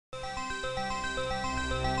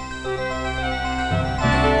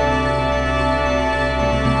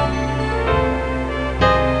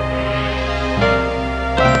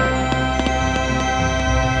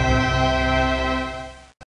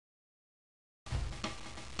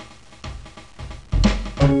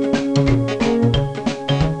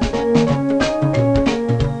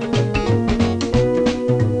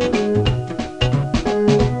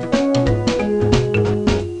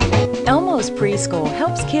Elmo's Preschool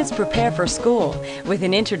helps kids prepare for school with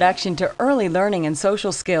an introduction to early learning and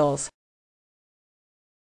social skills.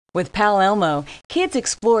 With Pal Elmo, kids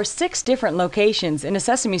explore 6 different locations in a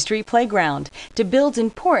Sesame Street playground to build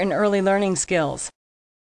important early learning skills.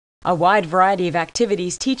 A wide variety of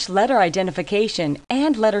activities teach letter identification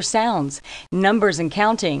and letter sounds, numbers and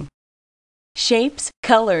counting, shapes,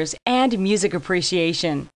 colors, and music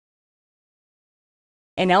appreciation.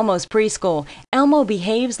 In Elmo's Preschool, Elmo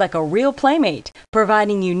behaves like a real playmate,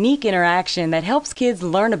 providing unique interaction that helps kids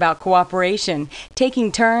learn about cooperation,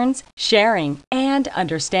 taking turns, sharing, and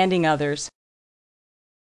understanding others.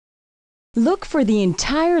 Look for the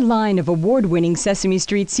entire line of award-winning Sesame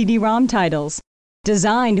Street CD-ROM titles.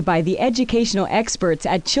 Designed by the educational experts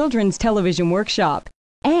at Children's Television Workshop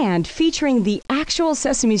and featuring the actual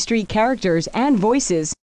Sesame Street characters and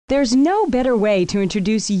voices, there's no better way to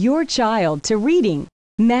introduce your child to reading,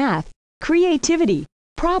 math, creativity,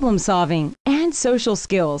 problem-solving, and social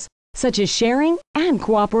skills, such as sharing and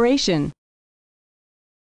cooperation.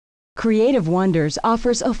 Creative Wonders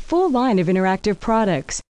offers a full line of interactive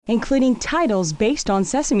products, including titles based on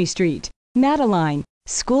Sesame Street, Madeline,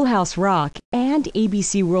 Schoolhouse Rock, and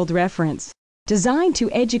ABC World Reference, designed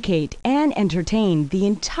to educate and entertain the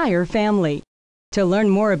entire family. To learn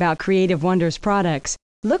more about Creative Wonders products,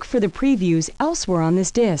 look for the previews elsewhere on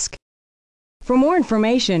this disc. For more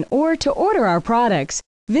information or to order our products,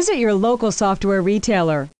 visit your local software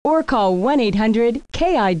retailer or call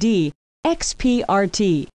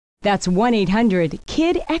 1-800-KID-XPRT. That's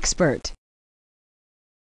 1-800-KID-EXPERT.